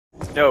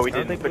No, we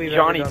didn't, but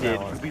Johnny did.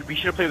 We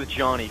should have played with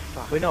Johnny.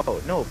 Fuck. Wait, no,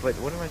 but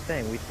what am I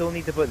saying? We still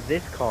need to put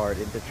this card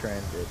into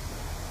transit.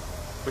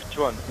 Which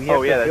one? We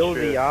have to that's build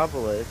true. the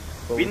obelisk.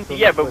 But we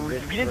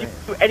didn't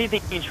do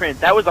anything in trans.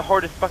 That was the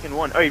hardest fucking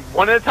one. Alright,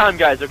 one at a time,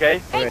 guys, okay?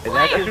 Hey, Okay,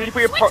 player, as soon as you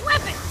put your part.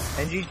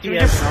 NGT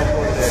has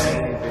uploaded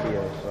any new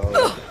videos, so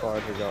that's as far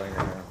as we're going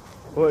right now.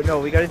 Well, no,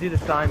 we gotta do the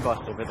sign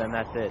buster, but then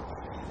that's it.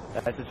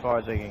 That's as far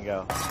as I can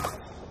go.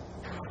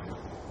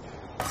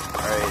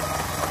 Alright.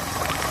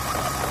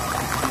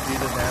 You do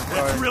the map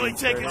card. It's really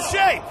taking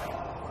shape!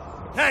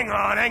 Hang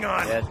on.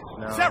 Yes,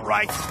 no. Is that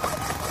right?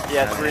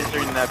 Yes, we're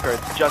inserting that card.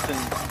 Justin.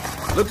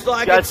 Looks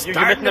like Guys, it's you're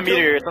missing the starting to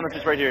meter. It's on the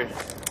just right here.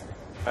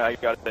 Alright,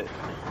 I got it.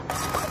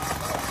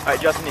 Alright,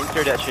 Justin,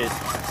 insert that shit.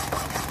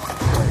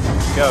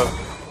 Go.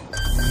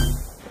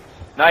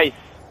 Nice.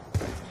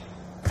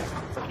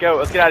 Let's go.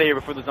 Let's get out of here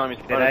before the zombies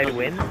get Did I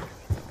win?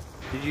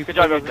 Did you Good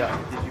job, put guys.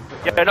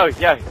 your Yeah, no,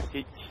 yeah.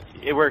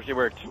 It worked, it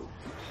worked.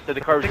 So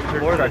the card was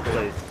explore this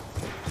inserted.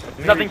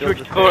 place. Nothing to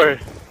explore.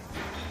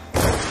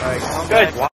 Alright, come Good. back.